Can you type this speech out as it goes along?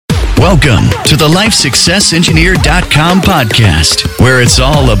Welcome to the LifeSuccessEngineer.com podcast, where it's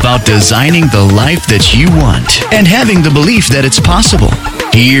all about designing the life that you want and having the belief that it's possible.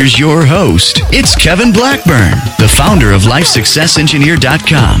 Here's your host. It's Kevin Blackburn, the founder of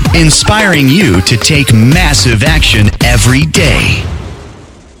LifeSuccessEngineer.com, inspiring you to take massive action every day.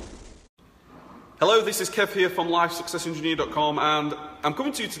 Hello, this is Kev here from LifeSuccessEngineer.com, and I'm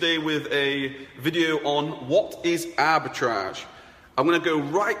coming to you today with a video on what is arbitrage. I'm going to go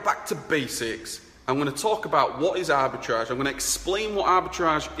right back to basics. I'm going to talk about what is arbitrage. I'm going to explain what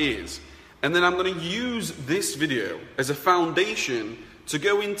arbitrage is, and then I'm going to use this video as a foundation to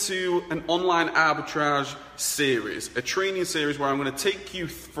go into an online arbitrage series, a training series where I'm going to take you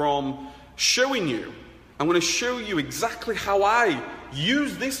from showing you, I'm going to show you exactly how I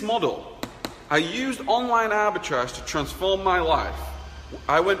use this model. I used online arbitrage to transform my life.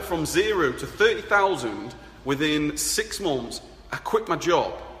 I went from 0 to 30,000 within 6 months. I quit my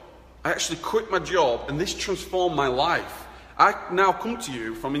job. I actually quit my job, and this transformed my life. I now come to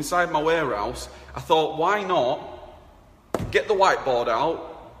you from inside my warehouse. I thought, why not get the whiteboard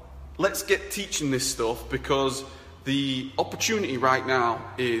out? Let's get teaching this stuff, because the opportunity right now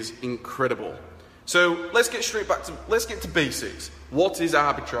is incredible. So let's get to basics. What is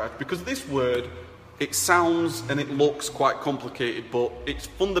arbitrage? Because this word, it sounds and it looks quite complicated, but it's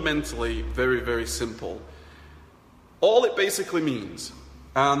fundamentally very, very simple. All it basically means,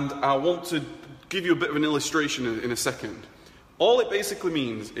 and I want to give you a bit of an illustration in a second. All it basically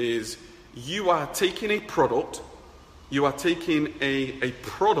means is you are taking a product,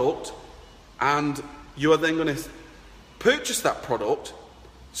 and you are then going to purchase that product.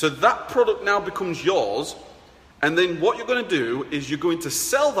 So that product now becomes yours, and then what you're going to do is you're going to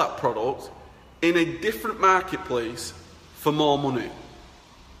sell that product in a different marketplace for more money.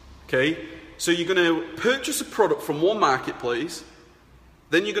 Okay? So you're going to purchase a product from one marketplace,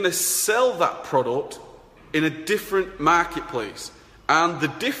 then you're going to sell that product in a different marketplace. And the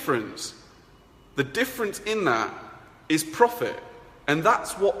difference in that is profit. And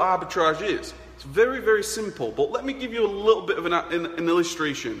that's what arbitrage is. It's very, very simple. But let me give you a little bit of an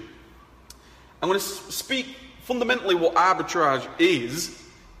illustration. I'm going to speak fundamentally what arbitrage is,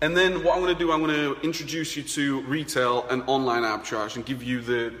 and then what I'm going to do, I'm going to introduce you to retail and online arbitrage and give you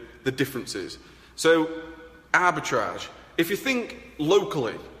the differences. So, arbitrage. If you think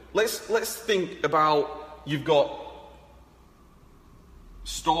locally, let's think about, you've got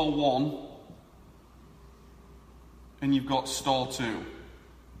store 1 and you've got store 2.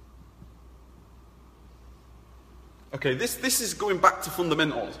 Okay, this is going back to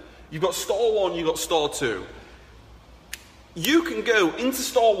fundamentals. You've got store 1, you've got store 2. You can go into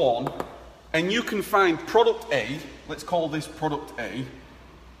store 1 and you can find product A. Let's call this product A.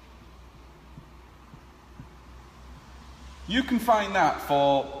 You can find that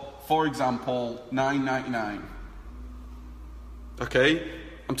for example, $9.99. Okay,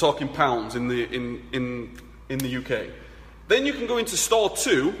 I'm talking pounds in the UK. Then you can go into store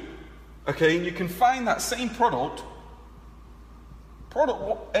 2. Okay, and you can find that same product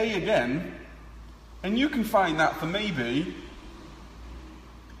A again, and you can find that for maybe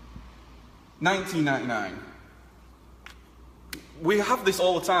 $19.99. We have this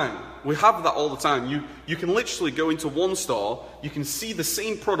all the time. We have that all the time. You can literally go into one store, you can see the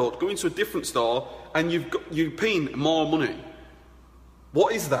same product, go into a different store, and you're paying more money.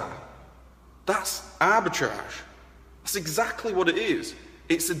 What is that? That's arbitrage. That's exactly what it is.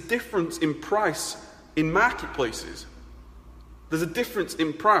 It's a difference in price in marketplaces. There's a difference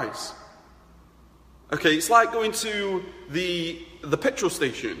in price. Okay, it's like going to the petrol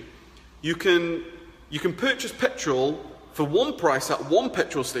station. You can purchase petrol for one price at one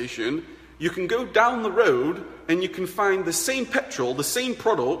petrol station. You can go down the road and you can find the same petrol, the same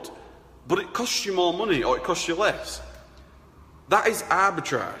product, but it costs you more money or it costs you less. That is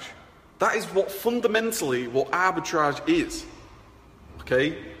arbitrage. That is fundamentally what arbitrage is.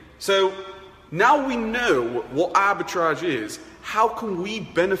 Okay? So now we know what arbitrage is. How can we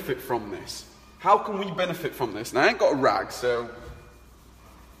benefit from this? How can we benefit from this? Now I ain't got a rag, so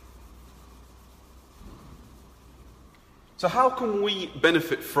how can we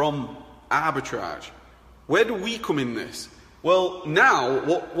benefit from arbitrage? Where do we come in this? Well, now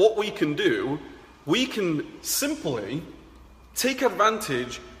what we can do, we can simply take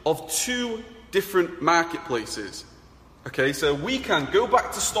advantage of 2 different marketplaces. Okay, so we can go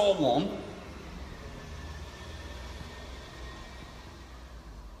back to store 1.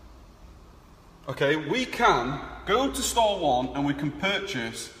 Okay, we can go to store 1 and we can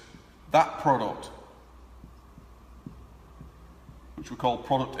purchase that product, which we call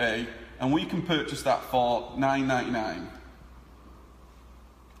product A, and we can purchase that for $9.99.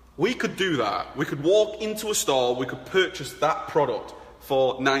 We could do that. We could walk into a store, we could purchase that product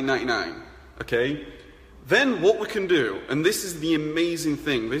for $9.99, okay? Then what we can do, and this is the amazing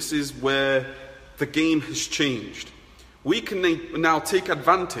thing, this is where the game has changed. We can now take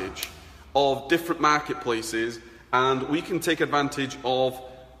advantage of different marketplaces, and we can take advantage of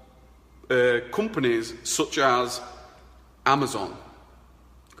companies such as Amazon.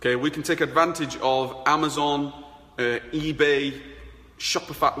 Okay, we can take advantage of Amazon, eBay,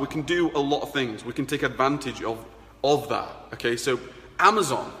 Shopify. We can do a lot of things. We can take advantage of that. Okay, so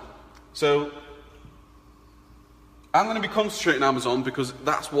Amazon. So I'm going to be concentrating on Amazon because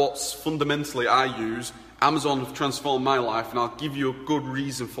that's what's fundamentally I use. Amazon have transformed my life, and I'll give you a good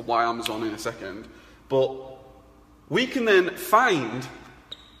reason for why Amazon in a second. But we can then find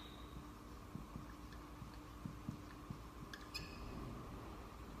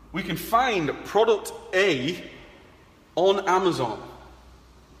product A on Amazon.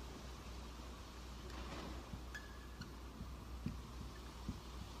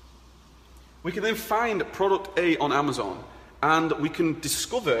 We can then find product A on Amazon, and we can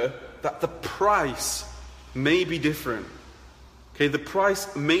discover that the price may be different. Okay, the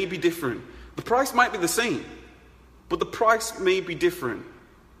price may be different. The price might be the same, but the price may be different.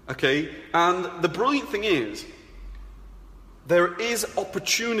 Okay, and the brilliant thing is, there is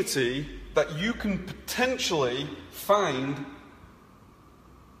opportunity that you can potentially find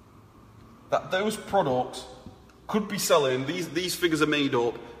that those products could be selling, these figures are made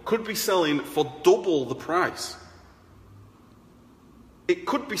up, could be selling for double the price. It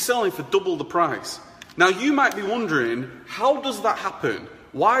could be selling for double the price. Now you might be wondering, how does that happen?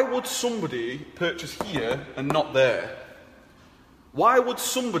 Why would somebody purchase here and not there? Why would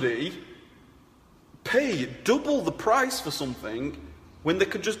somebody pay double the price for something when they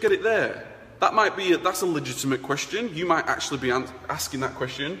could just get it there? That's a legitimate question. You might actually be asking that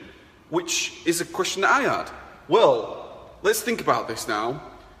question, which is a question that I had. Well, let's think about this now.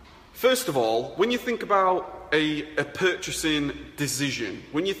 First of all, when you think about a purchasing decision,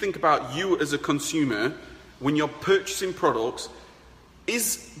 when you think about you as a consumer, when you're purchasing products,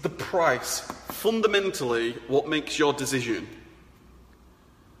 is the price fundamentally what makes your decision?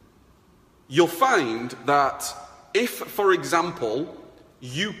 You'll find that if, for example,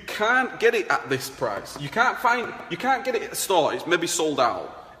 you can't get it at this price, you can't get it at the store, it's maybe sold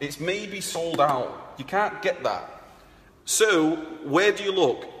out. It's maybe sold out. You can't get that. So, where do you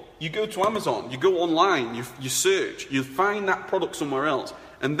look? You go to Amazon, you go online, you search, you find that product somewhere else,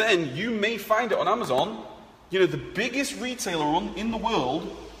 and then you may find it on Amazon. You know, the biggest retailer in the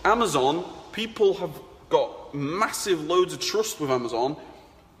world, Amazon, people have got massive loads of trust with Amazon.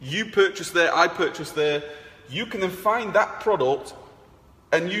 You purchase there, I purchase there, you can then find that product,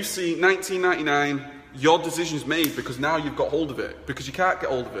 and you see $19.99, your decision's made because now you've got hold of it, because you can't get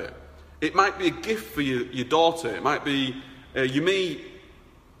hold of it. It might be a gift for your daughter, it might be,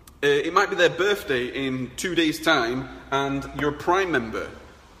 it might be their birthday in 2 days' time, and you're a Prime member.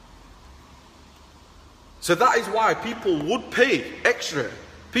 So that is why people would pay extra.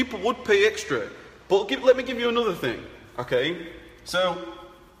 People would pay extra. But let me give you another thing, okay? So,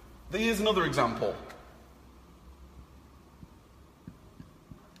 here's another example.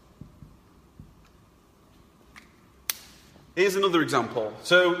 Here's another example.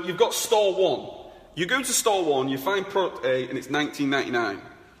 So, you've got Store 1. You go to Store 1, you find product A, and it's $19.99.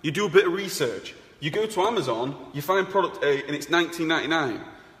 You do a bit of research. You go to Amazon, you find product A, and it's $19.99.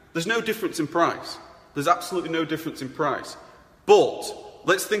 There's no difference in price. There's absolutely no difference in price. But,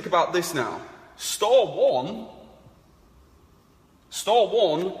 let's think about this now. Store 1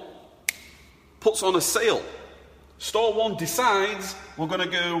 puts on a sale. Store 1 decides we're going to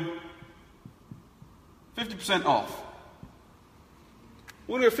go 50% off.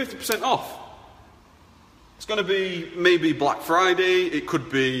 We're going to go 50% off. It's going to be maybe Black Friday, it could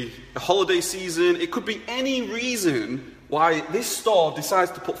be a holiday season, it could be any reason why this store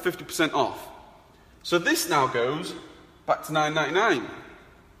decides to put 50% off. So this now goes back to $9.99.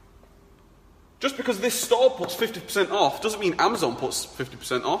 Just because this store puts 50% off doesn't mean Amazon puts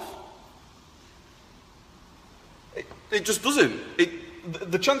 50% off. It just doesn't.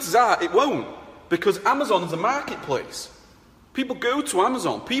 The chances are it won't, because Amazon is a marketplace. People go to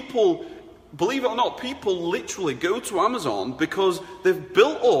Amazon. People, believe it or not, people literally go to Amazon because they've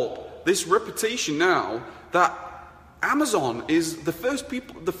built up this reputation now that Amazon is the first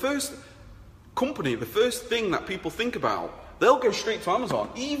company, the first thing that people think about. They'll go straight to Amazon,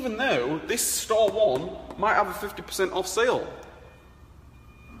 even though this Store 1 might have a 50% off sale.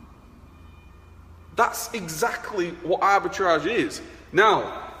 That's exactly what arbitrage is.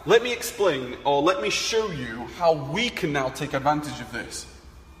 Now, let me explain, or let me show you how we can now take advantage of this.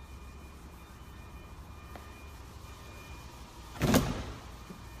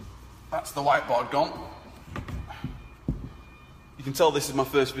 That's the whiteboard gone. You can tell this is my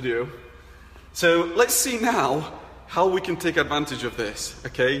first video. So let's see now how we can take advantage of this,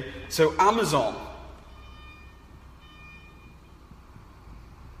 okay? So Amazon,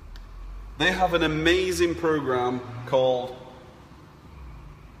 they have an amazing program called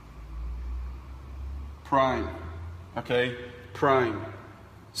Prime, okay? Prime.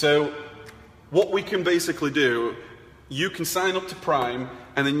 So what we can basically do, you can sign up to Prime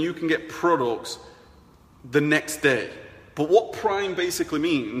and then you can get products the next day. But what Prime basically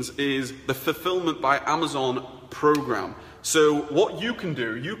means is the Fulfillment by Amazon program. So what you can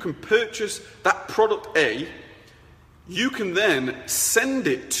do, you can purchase that product A, you can then send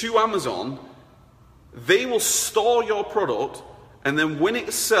it to Amazon, they will store your product, and then when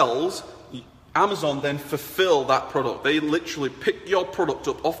it sells, Amazon then fulfill that product. They literally pick your product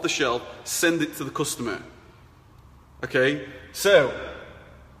up off the shelf, send it to the customer. Okay? So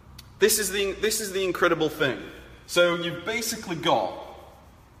this is the incredible thing. So you've basically got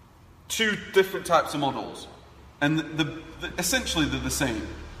two different types of models, and essentially they're the same.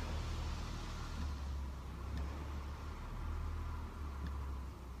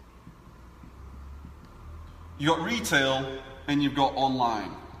 You've got retail and you've got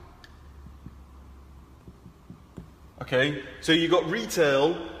online. Okay, so you've got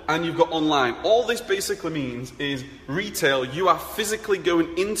retail and you've got online. All this basically means is retail, you are physically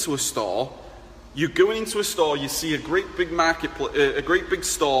going into a store. You're going into a store, you see a great big marketplace, a great big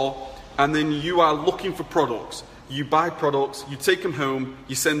store, and then you are looking for products. You buy products, you take them home,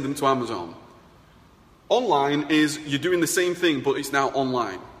 you send them to Amazon. Online is you're doing the same thing, but it's now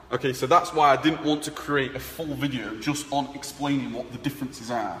online. Okay, so that's why I didn't want to create a full video just on explaining what the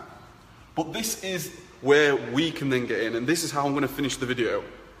differences are. But this is where we can then get in, and this is how I'm going to finish the video.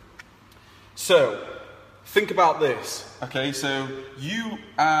 So, think about this. Okay, so you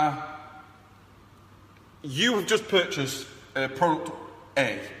have just purchased product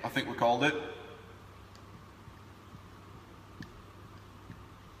A, I think we called it.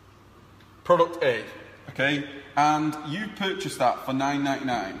 Product A, okay? And you purchased that for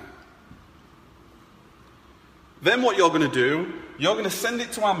 $9.99. Then what you're going to do, you're going to send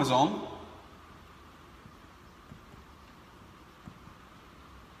it to Amazon.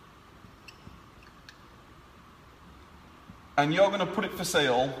 And you're going to put it for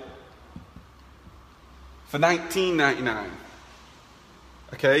sale for $19.99.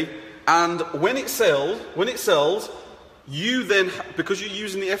 Okay? And when it sells, you then, because you're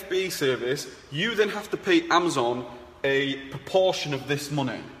using the FBA service, you then have to pay Amazon a proportion of this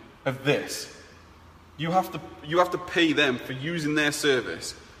money, of this. You have to pay them for using their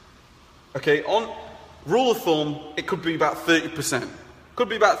service. Okay? On rule of thumb, it could be about 30%. Could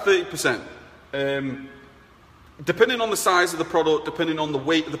be about 30%. Depending on the size of the product, depending on the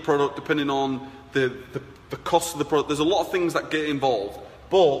weight of the product, depending on the cost of the product, there's a lot of things that get involved.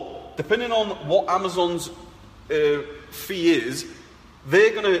 But depending on what Amazon's fee is,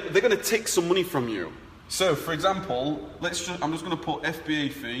 they're gonna take some money from you. So, for example, I'm just going to put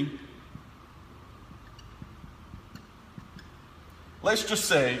FBA fee. Let's just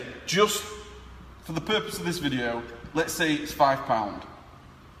say, just for the purpose of this video, let's say it's £5.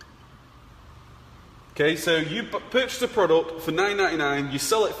 Okay, so you purchase a product for $9.99, you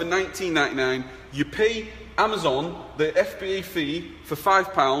sell it for $19.99, you pay Amazon the FBA fee for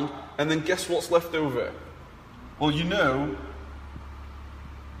 £5, and then guess what's left over? Well, you know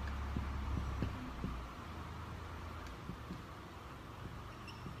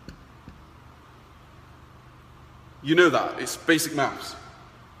that. It's basic maths.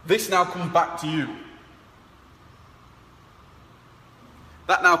 This now comes back to you.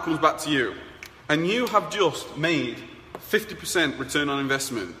 That now comes back to you. And you have just made 50% return on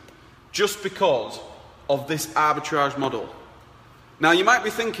investment just because of this arbitrage model. Now you might be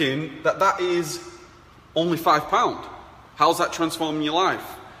thinking that is only £5. How's that transforming your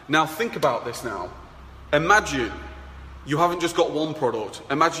life? Now think about this now. Imagine you haven't just got one product.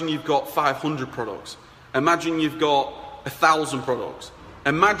 Imagine you've got 500 products. Imagine you've got 1,000 products.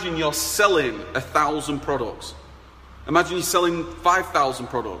 Imagine you're selling 1,000 products. Imagine you're selling 5,000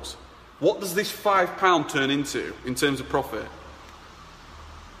 products. What does this £5 turn into in terms of profit?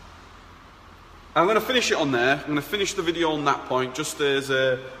 I'm going to finish it on there. I'm going to finish the video on that point, just as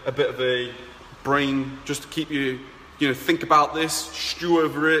a bit of a brain, just to keep you think about this, stew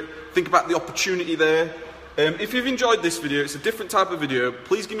over it, think about the opportunity there. If you've enjoyed this video, it's a different type of video,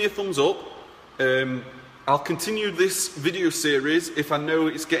 please give me a thumbs up. I'll continue this video series if I know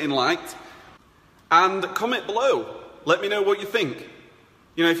it's getting liked. And comment below. Let me know what you think.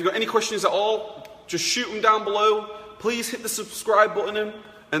 If you've got any questions at all, just shoot them down below. Please hit the subscribe button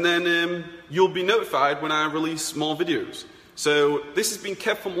and then you'll be notified when I release more videos. So this has been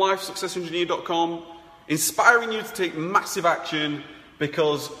Kev from LifeSuccessEngineer.com, inspiring you to take massive action,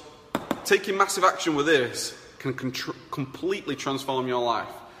 because taking massive action with this can completely transform your life.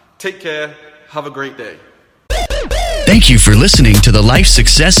 Take care. Have a great day. Thank you for listening to the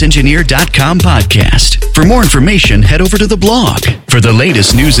LifeSuccessEngineer.com podcast. For more information, head over to the blog. For the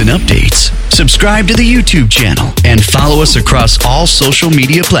latest news and updates, subscribe to the YouTube channel and follow us across all social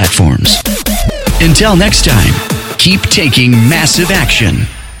media platforms. Until next time, keep taking massive action.